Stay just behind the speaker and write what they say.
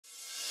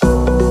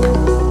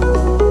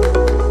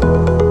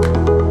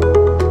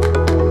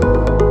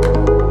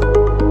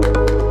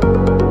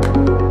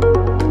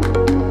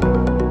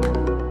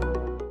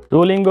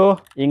Duolingo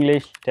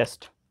English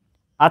test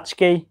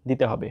আজকেই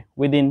দিতে হবে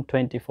উইদিন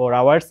 24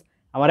 আওয়ার্স।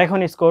 আমার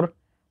এখনই স্কোর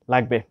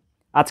লাগবে,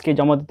 আজকেই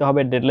জমা দিতে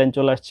হবে। ডেডলাইন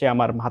চলে আসছে,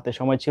 আমার হাতে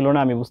সময় ছিল না,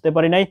 আমি বুঝতে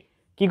পারি নাই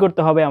কি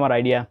করতে হবে, আমার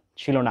আইডিয়া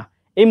ছিল না,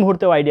 এই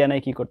মুহূর্তেও আইডিয়া নাই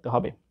কি করতে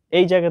হবে।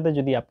 এই জায়গাতে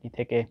যদি আপনি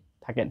থেকে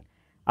থাকেন,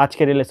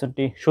 আজকের এই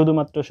লেসনটি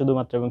শুধুমাত্র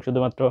এবং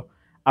শুধুমাত্র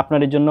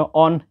আপনার জন্য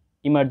অন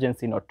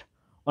ইমার্জেন্সি নোট।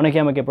 অনেকে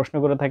আমাকে প্রশ্ন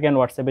করে থাকেন,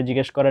 হোয়াটসঅ্যাপে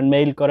জিজ্ঞেস করেন,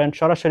 মেইল করেন,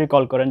 সরাসরি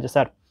কল করেন যে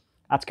স্যার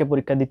আজকে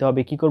পরীক্ষা দিতে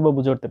হবে, কি করব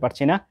বুঝে উঠতে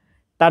পারছি না।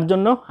 তার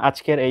জন্য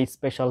আজকের এই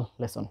স্পেশাল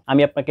লেসন।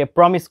 আমি আপনাকে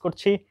প্রমিস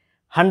করছি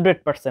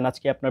 100%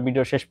 আজকে আপনার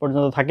ভিডিও শেষ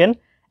পর্যন্ত থাকেন,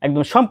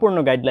 একদম সম্পূর্ণ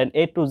guideline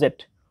A to Z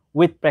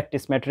with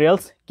practice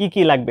materials,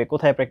 কি লাগবে,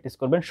 কোথায় প্র্যাকটিস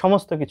করবেন,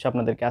 সমস্ত কিছু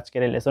আপনাদেরকে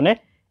আজকের এই লেসনে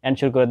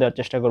অ্যানসার করে দেওয়ার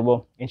চেষ্টা করব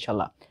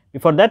ইনশাল্লাহ।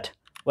 Before that,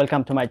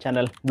 welcome to my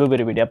channel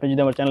blueberry video. আপনি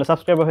যদি আমার চ্যানেল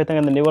সাবস্ক্রাইবার হয়ে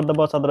থাকেন, never the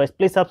boss, otherwise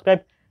please subscribe.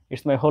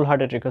 It's my whole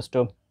hearted request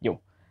to you.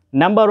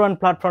 Number 1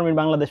 platform in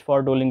Bangladesh for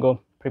Duolingo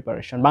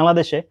preparation.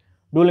 বাংলাদেশে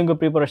ডুওলিঙ্গো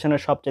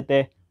প্রিপারেশনের সবচেয়ে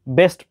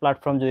বেস্ট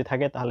প্ল্যাটফর্ম যদি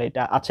থাকে তাহলে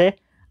এটা আছে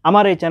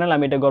আমার এই চ্যানেল।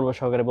 আমি এটা গর্ব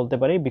সহকারে বলতে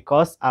পারি,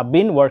 because I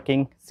been working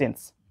since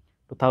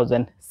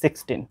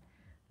 2016।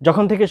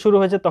 যখন থেকে শুরু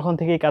হয়েছে তখন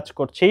থেকেই কাজ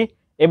করছি,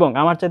 এবং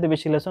আমার চাইতে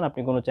বেশি লেসন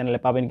আপনি কোনো চ্যানেলে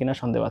পাবেন কিনা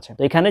সন্দেহ আছে।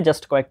 তো এখানে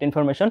জাস্ট কয়েকটা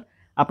ইনফরমেশন।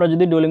 আপনার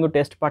যদি ডুওলিঙ্গো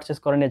টেস্ট পারচেস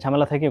করেন নিয়ে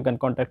ঝামেলা থাকে, you can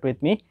contact with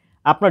me.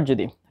 আপনার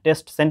যদি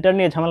টেস্ট সেন্টার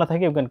নিয়ে ঝামেলা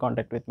থাকে, you can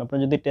contact with me. আপনার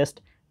যদি টেস্ট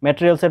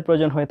ম্যাটেরিয়ালসের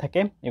প্রয়োজন হয়ে থাকে,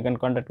 you can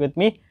contact with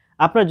me.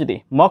 আপনার যদি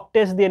মক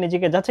টেস্ট দিয়ে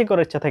নিজেকে যাচাই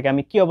করার ইচ্ছা থাকে,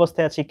 আমি কি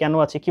অবস্থায় আছি, কেন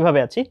আছি, কিভাবে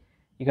আছি,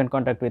 you can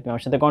contact with me.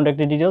 আমার সাথে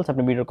কন্ট্যাক্টের ডিটেলস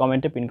আপনি ভিডিওর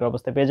কমেন্টে পিন করা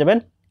অবস্থায় পেয়ে যাবেন।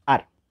 আর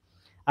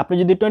আপনি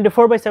যদি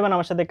 24/7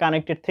 আমার সাথে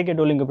কানেক্টেড থেকে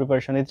ডুওলিঙ্গো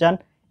প্রিপারেশন নিতে চান,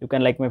 you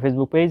can like my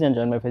Facebook page and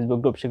join my Facebook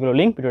group. সেগুলো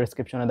লিঙ্ক ভিডিও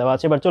ডেসক্রিপশনে দেওয়া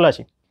আছে। এবার চলে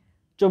আসি,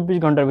 24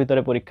 ঘন্টার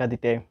ভিতরে পরীক্ষা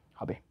দিতে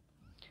হবে।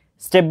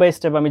 স্টেপ বাই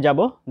স্টেপ আমি যাব,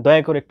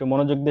 দয়া করে একটু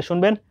মনোযোগ দিয়ে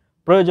শুনবেন।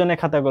 প্রয়োজনে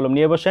খাতা কলম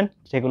নিয়ে বসেন,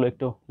 সেগুলো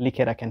একটু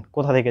লিখে রাখেন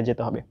কোথা থেকে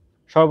যেতে হবে।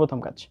 সর্বপ্রথম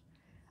কাজ,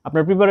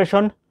 আপনার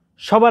প্রিপারেশন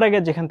সবার আগে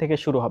যেখান থেকে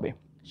শুরু হবে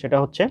সেটা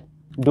হচ্ছে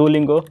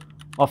ডুওলিঙ্গো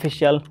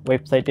অফিসিয়াল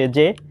ওয়েবসাইটে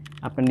যে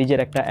আপনার নিজের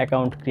একটা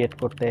অ্যাকাউন্ট ক্রিয়েট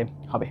করতে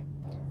হবে।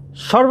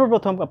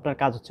 সর্বপ্রথম আপনার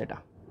কাজ হচ্ছে এটা,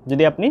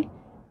 যদি আপনি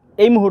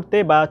এই মুহূর্তে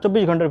বা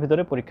 24 ঘন্টার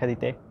ভিতরে পরীক্ষা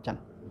দিতে চান।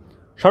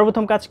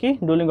 সর্বপ্রথম কাজ কি,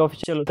 ডুওলিঙ্গো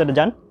অফিসিয়াল ওয়েবসাইটে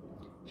যান।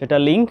 সেটা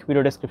লিঙ্ক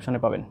ভিডিও ডেসক্রিপশনে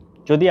পাবেন,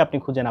 যদি আপনি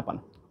খুঁজে না পান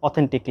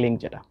অথেন্টিক লিঙ্ক,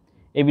 যেটা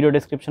এই ভিডিও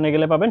ডেসক্রিপশনে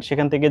গেলে পাবেন।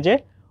 সেখান থেকে যে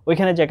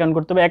ওইখানে যে অ্যাকাউন্ট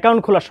করতে হবে,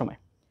 অ্যাকাউন্ট খোলার সময়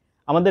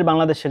আমাদের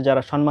বাংলাদেশের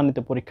যারা সম্মানিত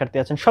পরীক্ষার্থী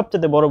আছেন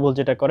সবচেয়ে বড় ভুল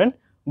যেটা করেন,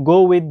 গো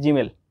উইথ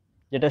জিমেল,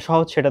 যেটা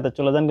সহজ সেটাতে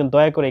চলে যান, কিন্তু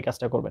দয়া করে এই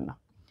কাজটা করবেন না।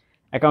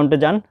 অ্যাকাউন্টে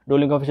যান,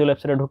 ডুওলিঙ্গো অফিসিয়াল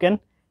ওয়েবসাইটে ঢুকেন,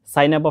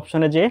 সাইন আপ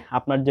অপশনে যে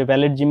আপনার যে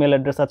ভ্যালিড জিমেল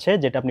অ্যাড্রেস আছে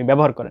যেটা আপনি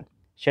ব্যবহার করেন,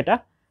 সেটা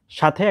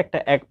সাথে একটা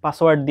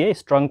পাসওয়ার্ড দিয়ে,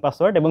 স্ট্রং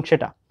পাসওয়ার্ড, এবং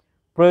সেটা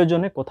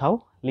প্রয়োজনে কোথাও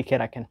লিখে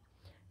রাখেন।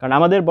 কারণ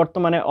আমাদের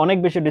বর্তমানে অনেক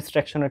বেশি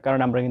ডিস্ট্র্যাকশনের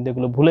কারণে আমরা কিন্তু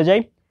এগুলো ভুলে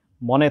যাই,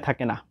 মনে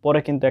থাকে না, পরে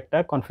কিন্তু একটা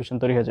কনফিউশন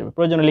তৈরি হয়ে যাবে।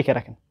 প্রয়োজনে লিখে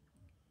রাখেন,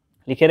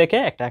 লিখে রেখে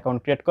একটা অ্যাকাউন্ট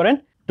ক্রিয়েট করেন।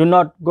 Do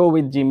not go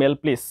with Gmail,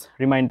 please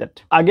remind that.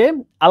 আগে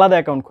আলাদা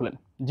অ্যাকাউন্ট খুলেন,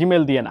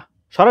 জিমেল দিয়ে না,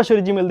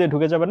 সরাসরি জিমেল দিয়ে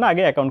ঢুকে যাবেন না,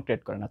 আগে অ্যাকাউন্ট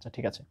ক্রিয়েট করেন। আচ্ছা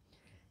ঠিক আছে,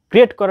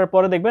 ক্রিয়েট করার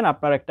পরে দেখবেন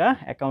আপনার একটা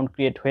অ্যাকাউন্ট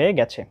ক্রিয়েট হয়ে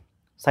গেছে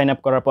সাইন আপ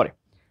করার পরে।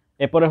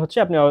 এরপরে হচ্ছে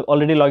আপনি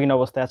অলরেডি লগ ইন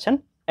অবস্থায় আছেন।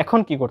 এখন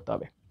কি করতে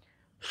হবে,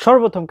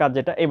 সর্বপ্রথম কাজ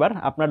যেটা, এবার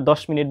আপনার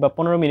 10 মিনিট বা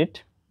 15 মিনিট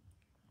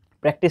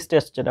প্র্যাকটিস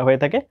টেস্ট যেটা হয়ে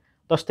থাকে,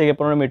 10 থেকে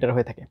 15 মিনিটের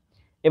হয়ে থাকে।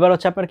 এবার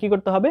হচ্ছে আপনার কি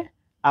করতে হবে,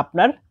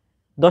 আপনার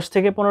 10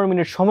 থেকে 15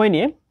 মিনিট সময়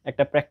নিয়ে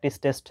একটা প্র্যাকটিস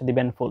টেস্ট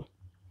দিবেন ফুল।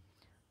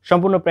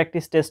 সম্পূর্ণ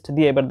প্র্যাকটিস টেস্ট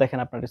দিয়ে এবার দেখেন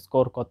আপনার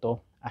স্কোর কত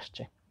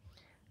আসছে।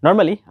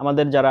 নর্মালি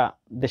আমাদের যারা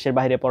দেশের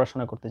বাইরে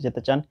পড়াশোনা করতে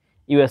যেতে চান,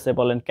 ইউএসএ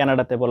বলেন,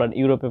 কানাডাতে বলেন,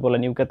 ইউরোপে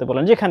বলেন, ইউকেতে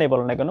বলেন, যেখানে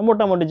বলেন না কেন,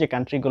 মোটামুটি যে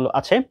কান্ট্রিগুলো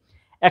আছে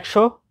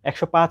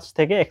 100-105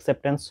 থেকে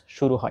অ্যাকসেপ্টেন্স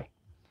শুরু হয়।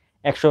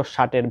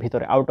 160-এর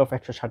ভিতরে, আউট অফ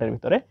 160-এর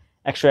ভিতরে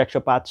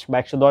 100-105 বা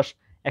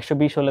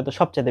 110-120 হলে তো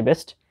সবচেয়ে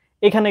বেস্ট।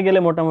 এখানে গেলে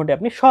মোটামুটি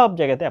আপনি সব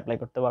জায়গাতে অ্যাপ্লাই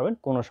করতে পারবেন,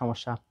 কোনো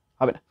সমস্যা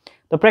হবে না।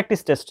 তো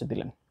প্র্যাকটিস টেস্ট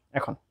দিলেন,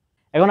 এখন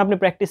আপনি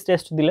প্র্যাকটিস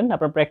টেস্ট দিলেন,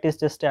 আপনার প্র্যাকটিস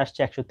টেস্টে আসছে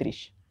 130।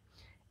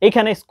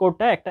 এইখানে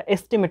স্কোরটা একটা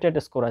এস্টিমেটেড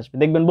স্কোর আসবে,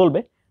 দেখবেন বলবে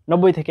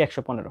 90 থেকে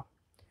 115,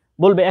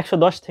 বলবে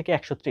 110 থেকে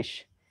 130,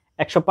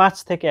 105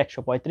 থেকে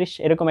 135,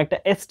 এরকম একটা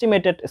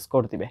এস্টিমেটেড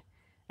স্কোর দিবে।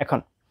 এখন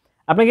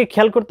আপনাকে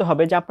খেয়াল করতে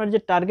হবে যে আপনার যে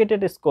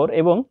টার্গেটেড স্কোর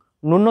এবং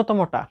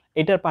ন্যূনতমটা,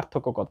 এটার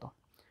পার্থক্য কত।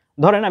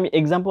 ধরেন আমি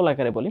এক্সাম্পল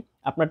আকারে বলি,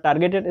 আপনার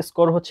টার্গেটেড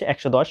স্কোর হচ্ছে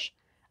 110,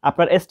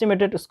 আপনার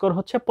এস্টিমেটেড স্কোর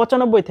হচ্ছে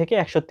 95 থেকে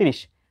 130।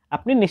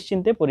 আপনি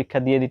নিশ্চিন্তে পরীক্ষা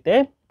দিয়ে দিতে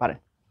পারেন,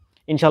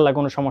 ইনশাল্লাহ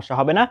কোনো সমস্যা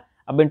হবে না।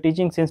 আপনি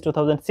টিচিং সিন্স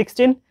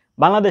 2016,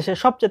 বাংলাদেশে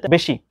সবচেয়ে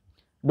বেশি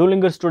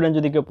ডুওলিঙ্গোর স্টুডেন্ট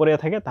যদি কেউ পড়ে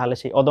থাকে তাহলে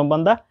সেই অদম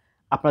বান্দা,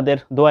 আপনাদের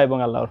দোয়া এবং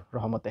আল্লাহর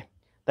রহমতে।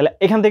 তাহলে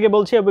এখান থেকে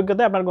বলছি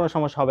অভিজ্ঞতায় আপনার কোনো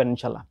সমস্যা হবে না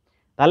ইনশাল্লাহ।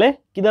 তাহলে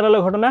কি দাঁড়ালো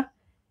ঘটনা,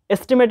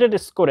 এস্টিমেটেড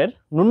স্কোরের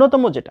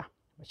ন্যূনতম যেটা,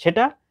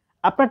 সেটা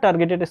আপনার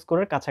টার্গেটেড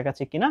স্কোরের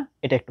কাছাকাছি কিনা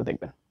এটা একটু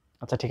দেখবেন।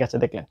 আচ্ছা ঠিক আছে,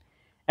 দেখলেন।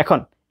 এখন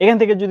এখান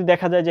থেকে যদি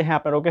দেখা যায় যে হ্যাঁ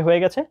আপনার ওকে হয়ে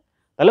গেছে,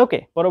 তাহলে ওকে,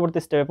 পরবর্তী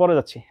স্টেপে পরে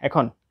যাচ্ছি।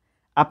 এখন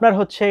আপনার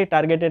হচ্ছে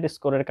টার্গেটেড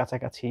স্কোরের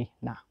কাছাকাছি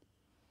না।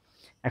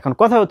 এখন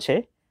কথা হচ্ছে,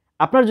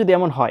 আপনার যদি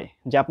এমন হয়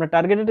যে আপনার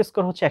টার্গেটেড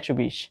স্কোর হচ্ছে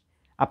 120,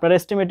 আপনার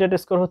এস্টিমেটেড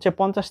স্কোর হচ্ছে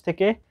 50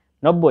 থেকে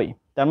 90,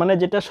 তার মানে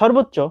যেটা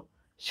সর্বোচ্চ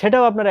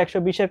সেটাও আপনার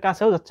 120-এর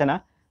কাছেও যাচ্ছে না,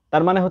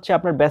 তার মানে হচ্ছে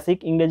আপনার বেসিক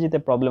ইংরেজিতে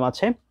প্রবলেম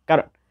আছে।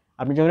 কারণ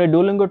আপনি যখন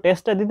ডুওলিঙ্গো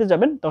টেস্টটা দিতে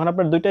যাবেন তখন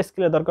আপনার দুইটা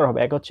স্কিলের দরকার হবে,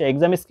 এক হচ্ছে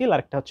এক্সাম স্কিল আর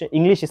একটা হচ্ছে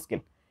ইংলিশ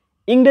স্কিল।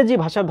 ইংরেজি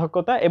ভাষার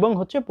দক্ষতা এবং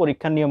হচ্ছে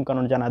পরীক্ষার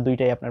নিয়মকানুন জানা,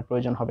 দুইটাই আপনার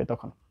প্রয়োজন হবে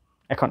তখন।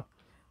 এখন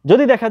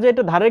যদি দেখা যায়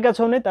এটা ধারের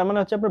কাছেও নেই, তার মানে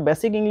হচ্ছে আপনার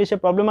বেসিক ইংলিশে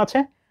প্রবলেম আছে,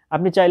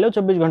 আপনি চাইলেও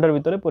 24 ঘন্টার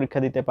ভিতরে পরীক্ষা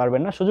দিতে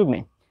পারবেন না, সুযোগ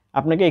নেই।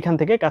 আপনাকে এখান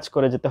থেকে কাজ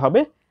করে যেতে হবে,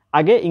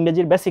 আগে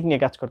ইংরেজির বেসিক নিয়ে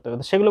কাজ করতে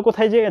হবে। সেগুলো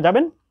কোথায়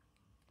যাবেন?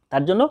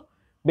 তার জন্য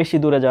বেশি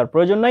দূরে যাওয়ার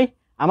প্রয়োজন নাই।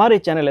 আমার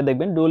এই চ্যানেলে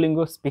দেখবেন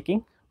Duolingo speaking,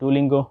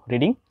 Duolingo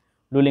reading,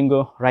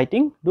 Duolingo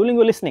writing,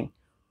 Duolingo listening,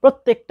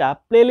 প্রত্যেকটা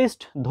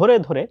প্লেলিস্ট ধরে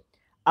ধরে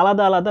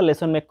আলাদা আলাদা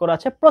লেসন মেক করা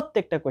আছে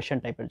প্রত্যেকটা কোয়েশ্চেন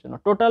টাইপের জন্য।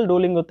 টোটাল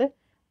ডুওলিঙ্গোতে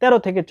 13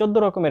 থেকে 14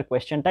 রকমের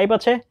কোয়েশ্চেন টাইপ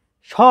আছে,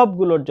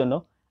 সবগুলোর জন্য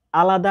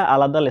আলাদা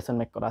আলাদা লেসন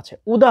মেক করা আছে,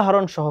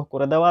 উদাহরণ সহ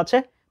করে দেওয়া আছে।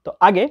 তো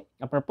আগে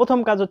আপনার প্রথম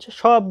কাজ হচ্ছে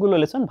সবগুলো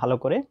লেসন ভালো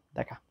করে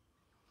দেখা।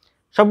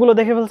 সবগুলো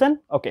দেখে ফেলছেন?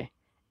 ওকে।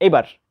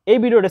 এবার এই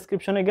ভিডিও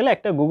ডেসক্রিপশনে গেলে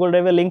একটা গুগল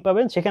ড্রাইভের লিঙ্ক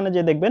পাবেন, সেখানে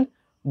যে দেখবেন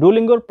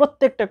ডুওলিঙ্গোর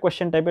প্রত্যেকটা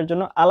কোয়েশ্চেন টাইপের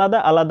জন্য আলাদা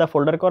আলাদা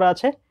ফোল্ডার করা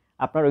আছে।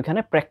 আপনার ওইখানে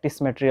প্র্যাকটিস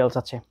ম্যাটেরিয়ালস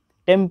আছে,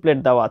 টেমপ্লেট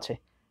দেওয়া আছে,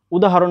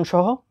 উদাহরণ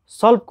সহ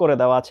সলভ করে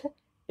দেওয়া আছে,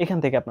 এখান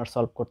থেকে আপনার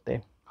সলভ করতে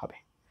হবে।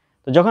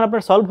 তো যখন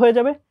আপনার সলভ হয়ে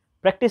যাবে,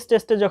 প্র্যাকটিস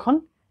টেস্টে যখন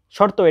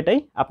শর্ত এটাই,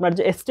 আপনার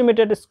যে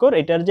এস্টিমেটেড স্কোর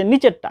এটার যে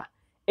নিচেরটা,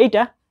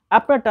 এইটা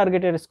আপনার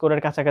টার্গেটের স্কোরের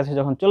কাছাকাছি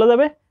যখন চলে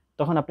যাবে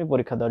তখন আপনি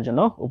পরীক্ষা দেওয়ার জন্য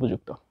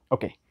উপযুক্ত।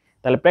 ওকে,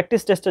 তাহলে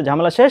প্র্যাকটিস টেস্টের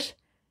ঝামেলা শেষ।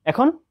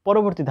 এখন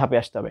পরবর্তী ধাপে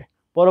আসতে হবে।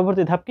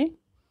 পরবর্তী ধাপ কি?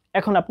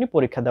 এখন আপনি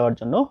পরীক্ষা দেওয়ার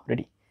জন্য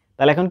রেডি।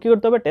 তাহলে এখন কি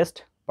করতে হবে? টেস্ট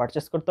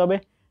পারচেস করতে হবে।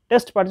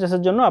 টেস্ট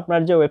পারচেসের জন্য আপনার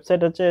যে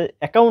ওয়েবসাইট আছে,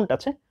 অ্যাকাউন্ট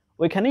আছে,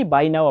 ওইখানেই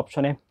বাই নাও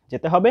অপশনে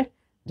যেতে হবে।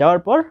 যাওয়ার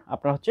পর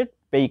আপনার হচ্ছে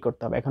পেই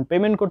করতে হবে। এখন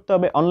পেমেন্ট করতে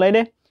হবে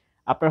অনলাইনে।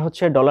 আপনার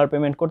হচ্ছে ডলার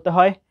পেমেন্ট করতে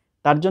হয়,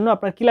 তার জন্য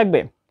আপনার কি লাগবে?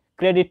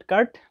 ক্রেডিট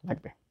কার্ড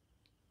লাগবে।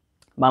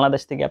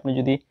 বাংলাদেশ থেকে আপনি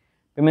যদি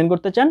পেমেন্ট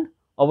করতে চান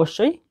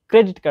অবশ্যই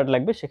ক্রেডিট কার্ড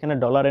লাগবে, সেখানে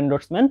ডলার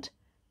এন্ডোর্সমেন্ট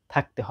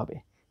থাকতে হবে,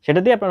 সেটা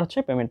দিয়ে আপনার হচ্ছে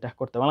পেমেন্টটা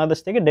করতে হবে। বাংলাদেশ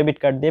থেকে ডেবিট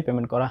কার্ড দিয়ে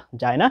পেমেন্ট করা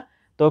যায় না,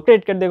 তো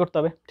ক্রেডিট কার্ড দিয়ে করতে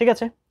হবে। ঠিক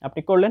আছে,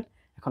 আপনি করলেন।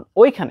 এখন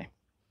ওইখানে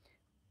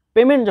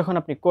পেমেন্ট যখন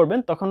আপনি করবেন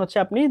তখন হচ্ছে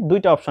আপনি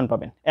দুইটা অপশন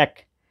পাবেন। এক,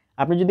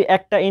 আপনি যদি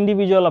একটা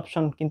ইন্ডিভিজুয়াল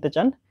অপশন কিনতে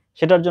চান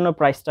সেটার জন্য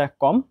প্রাইসটা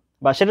কম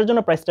বা সেটার জন্য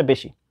প্রাইসটা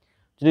বেশি।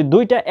 যদি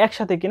দুইটা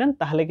একসাথে কিনেন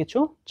তাহলে কিছু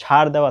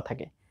ছাড় দেওয়া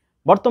থাকে।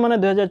 বর্তমানে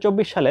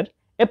 2024 সালের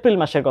এপ্রিল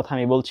মাসের কথা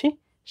আমি বলছি।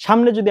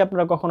 সামনে যদি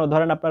আপনারা কখনো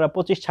ধরেন আপনারা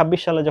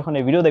 25-26 সালে যখন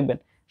এই ভিডিও দেখবেন,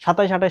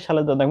 27-28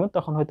 সালে দেখবেন,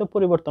 তখন হয়তো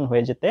পরিবর্তন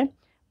হয়ে যেতে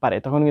পারে,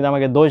 তখন কিন্তু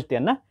আমাকে দোষ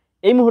দেন না।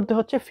 এই মুহূর্তে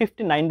হচ্ছে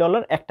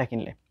 $59 একটা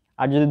কিনলে,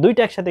 আর যদি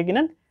দুইটা একসাথে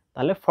কিনেন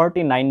তাহলে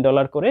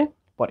 $49 করে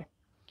পড়ে।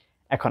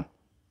 এখন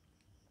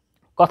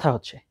কথা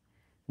হচ্ছে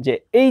যে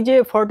এই যে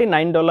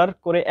 $49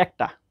 করে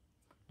একটা,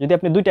 যদি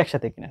আপনি দুইটা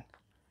একসাথে কিনেন,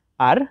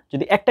 আর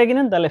যদি একটা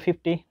কিনেন তাহলে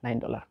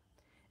 $59।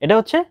 এটা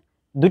হচ্ছে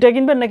দুইটা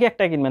কিনবেন নাকি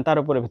একটা কিনবেন তার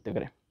উপরে ভিত্তি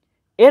করে।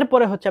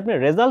 এরপরে হচ্ছে আপনি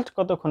রেজাল্ট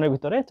কতক্ষণের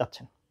ভিতরে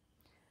চাচ্ছেন।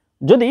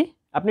 যদি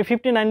আপনি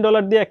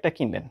 $59 দিয়ে একটা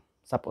কিনলেন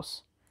সাপোজ,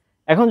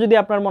 এখন যদি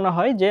আপনার মনে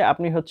হয় যে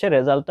আপনি হচ্ছে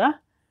রেজাল্টটা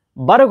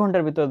 12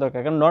 ঘন্টার ভিতরে দরকার,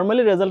 কারণ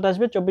নর্মালি রেজাল্ট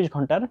আসবে 24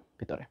 ঘন্টার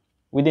ভিতরে,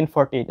 উইদিন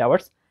 48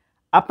 আওয়ার্স।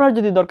 আপনার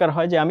যদি দরকার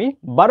হয় যে আমি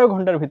 12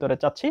 ঘন্টার ভিতরে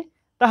চাচ্ছি,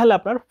 তাহলে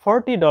আপনার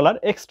 $40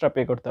 এক্সট্রা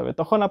পে করতে হবে।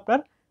 তখন আপনার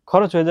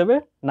খরচ হয়ে যাবে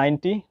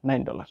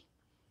 $99।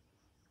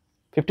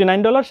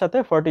 $59 সাথে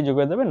 40 যোগ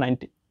হয়ে যাবে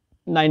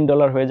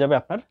 $99 হয়ে যাবে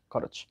আপনার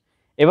খরচ।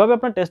 এভাবে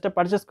আপনার টেস্টটা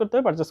পারচেস করতে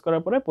হবে। পারচেস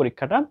করার পরে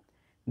পরীক্ষাটা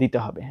দিতে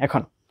হবে।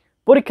 এখন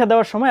পরীক্ষা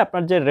দেওয়ার সময়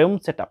আপনার যে রুম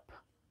সেটআপ,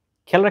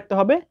 খেয়াল রাখতে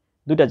হবে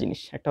দুটা জিনিস,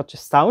 একটা হচ্ছে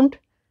সাউন্ড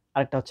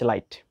আর একটা হচ্ছে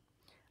লাইট।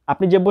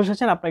 আপনি যে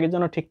বসেছেন আপনাকে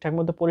যেন ঠিকঠাক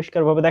মতো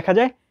পরিষ্কারভাবে দেখা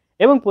যায়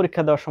এবং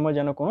পরীক্ষা দেওয়ার সময়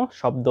যেন কোনো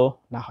শব্দ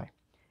না হয়,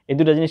 এই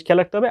দুটো জিনিস খেয়াল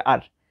রাখতে হবে। আর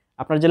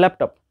আপনার যে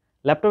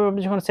ল্যাপটপে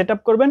আপনি যখন সেট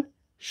করবেন,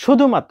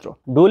 শুধুমাত্র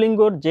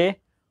ডুওলিঙ্গোর যে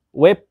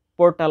ওয়েব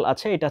পোর্টাল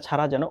আছে এটা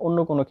ছাড়া যেন অন্য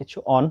কোনো কিছু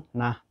অন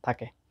না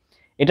থাকে।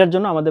 এটার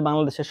জন্য আমাদের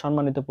বাংলাদেশের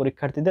সম্মানিত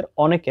পরীক্ষার্থীদের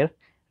অনেকের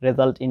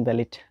রেজাল্ট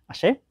ইনভ্যালিড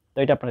আসে, তো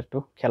এটা আপনার একটু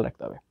খেয়াল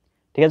রাখতে হবে।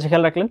 ঠিক আছে,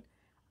 খেয়াল রাখলেন।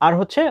 আর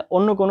হচ্ছে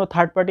অন্য কোনো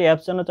থার্ড পার্টি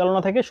অ্যাপস যেন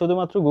চালানো থাকে,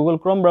 শুধুমাত্র গুগল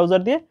ক্রোম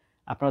ব্রাউজার দিয়ে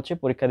আপনার হচ্ছে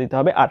পরীক্ষা দিতে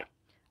হবে। আর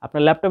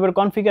আপনার ল্যাপটপের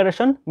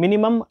কনফিগারেশন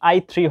মিনিমাম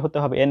i3 হতে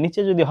হবে। এর নিচে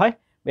যদি হয়,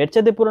 এর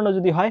চেয়ে পুরনো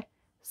যদি হয়,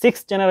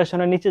 6th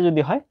জেনারেশনের নিচে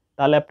যদি হয়,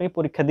 তাহলে আপনি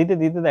পরীক্ষা দিতে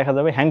দিতে দেখা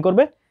যাবে হ্যাং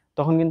করবে,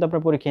 তখন কিন্তু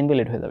আপনার পরীক্ষা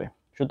ইনভ্যালিড হয়ে যাবে।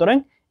 সুতরাং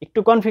একটু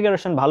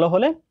কনফিগারেশন ভালো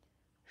হলে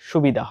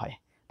সুবিধা হয়।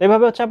 তো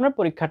এইভাবে হচ্ছে আপনার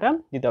পরীক্ষাটা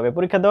দিতে হবে।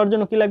 পরীক্ষা দেওয়ার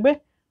জন্য কি লাগবে?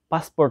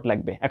 পাসপোর্ট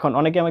লাগবে। এখন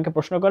অনেকে আমাকে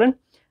প্রশ্ন করেন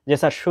যে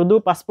স্যার শুধু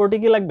পাসপোর্টই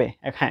কি লাগবে?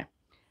 হ্যাঁ,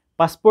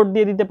 পাসপোর্ট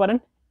দিয়ে দিতে পারেন,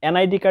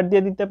 এনআইডি কার্ড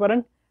দিয়ে দিতে পারেন,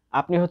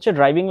 আপনি হচ্ছে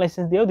ড্রাইভিং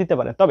লাইসেন্স দিয়েও দিতে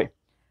পারেন। তবে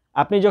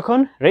আপনি যখন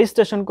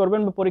রেজিস্ট্রেশন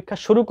করবেন বা পরীক্ষা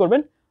শুরু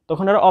করবেন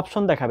তখন আরও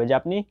অপশন দেখাবে যে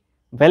আপনি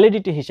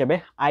ভ্যালিডিটি হিসেবে,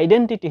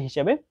 আইডেন্টিটি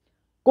হিসেবে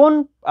কোন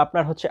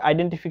আপনার হচ্ছে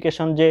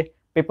আইডেন্টিফিকেশন যে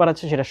পেপার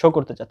আছে সেটা শো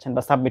করতে চাচ্ছেন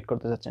বা সাবমিট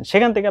করতে চাচ্ছেন,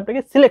 সেখান থেকে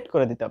আপনাকে সিলেক্ট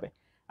করে দিতে হবে।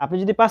 আপনি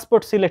যদি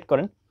পাসপোর্ট সিলেক্ট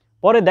করেন,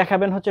 পরে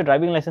দেখাবেন হচ্ছে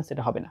ড্রাইভিং লাইসেন্স,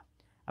 এটা হবে না।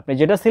 আপনি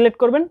যেটা সিলেক্ট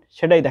করবেন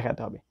সেটাই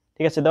দেখাতে হবে।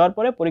 ঠিক আছে, দেওয়ার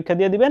পরে পরীক্ষা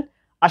দিয়ে দিবেন।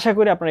 আশা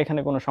করি আপনার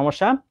এখানে কোনো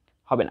সমস্যা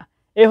হবে না।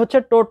 এই হচ্ছে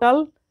টোটাল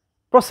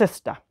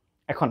প্রসেসটা।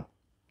 এখন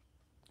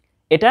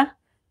এটা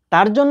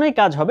তার জন্যই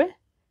কাজ হবে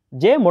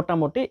যে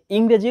মোটামুটি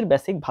ইংরেজির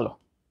বেসিক ভালো।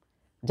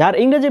 যার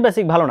ইংরেজির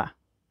বেসিক ভালো না,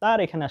 তার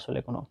এখানে আসলে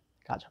কোনো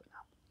কাজ হবে না।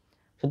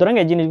 সুতরাং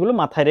এই জিনিসগুলো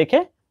মাথায় রেখে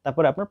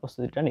তারপরে আপনার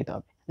প্রস্তুতিটা নিতে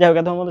হবে। যাই হোক,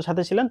 এতক্ষণ আমাদের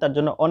সাথে ছিলেন তার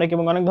জন্য অনেক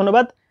এবং অনেক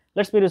ধন্যবাদ।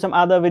 Let's meet you some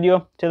other video.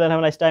 Till then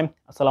have a nice time.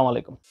 আসসালামু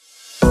আলাইকুম।